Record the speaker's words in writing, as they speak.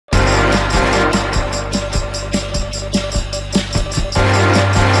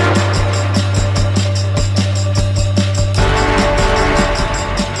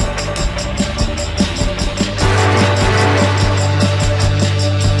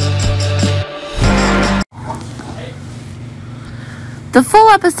The full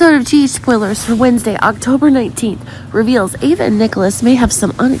episode of GH Spoilers for Wednesday, October 19th reveals Ava and Nicholas may have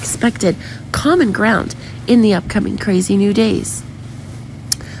some unexpected common ground in the upcoming crazy new days.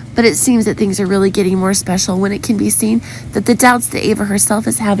 But it seems that things are really getting more special when it can be seen that the doubts that Ava herself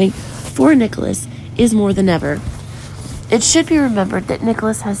is having for Nicholas is more than ever. It should be remembered that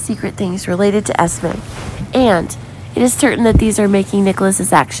Nicholas has secret things related to Esme, and it is certain that these are making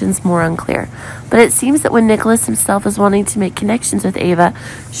Nicholas's actions more unclear. But it seems that when Nicholas himself is wanting to make connections with Ava,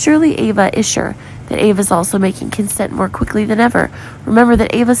 surely Ava is sure that Ava is also making consent more quickly than ever. Remember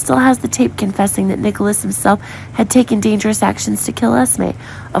that Ava still has the tape confessing that Nicholas himself had taken dangerous actions to kill Esme.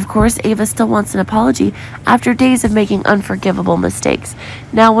 Of course, Ava still wants an apology after days of making unforgivable mistakes.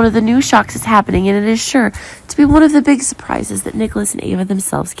 Now one of the new shocks is happening, and it is sure to be one of the big surprises that Nicholas and Ava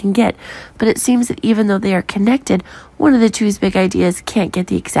themselves can get. But it seems that even though they are connected, one of the two's big ideas can't get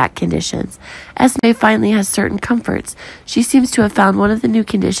the exact conditions. Esme finally has certain comforts. She seems to have found one of the new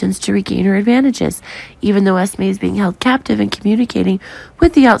conditions to regain her advantages. Even though Esme is being held captive and communicating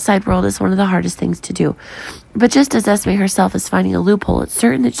with the outside world is one of the hardest things to do. But just as Esme herself is finding a loophole, it's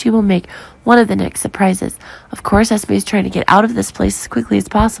certain that she will make one of the next surprises. Of course, Esme is trying to get out of this place as quickly as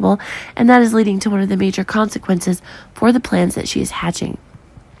possible, and that is leading to one of the major consequences for the plans that she is hatching.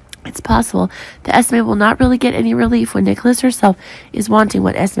 It's possible that Esme will not really get any relief when Nicholas herself is wanting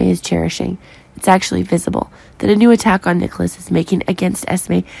what Esme is cherishing. It's actually visible that a new attack on Nicholas is making against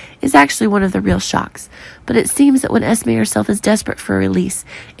Esme is actually one of the real shocks. But it seems that when Esme herself is desperate for a release,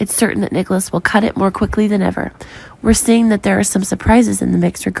 it's certain that Nicholas will cut it more quickly than ever. We're seeing that there are some surprises in the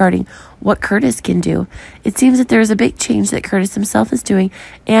mix regarding what Curtis can do. It seems that there is a big change that Curtis himself is doing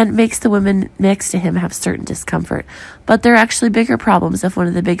and makes the women next to him have certain discomfort. But there are actually bigger problems if one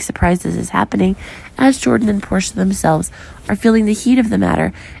of the big surprises is happening, as Jordan and Portia themselves are feeling the heat of the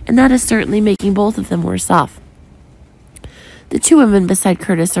matter, and that is certainly making both of them worse off. The two women beside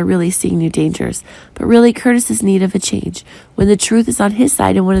Curtis are really seeing new dangers, but really Curtis is in need of a change. When the truth is on his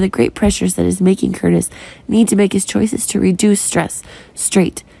side, and one of the great pressures that is making Curtis need to make his choices to reduce stress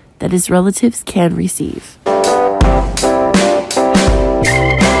straight that his relatives can receive.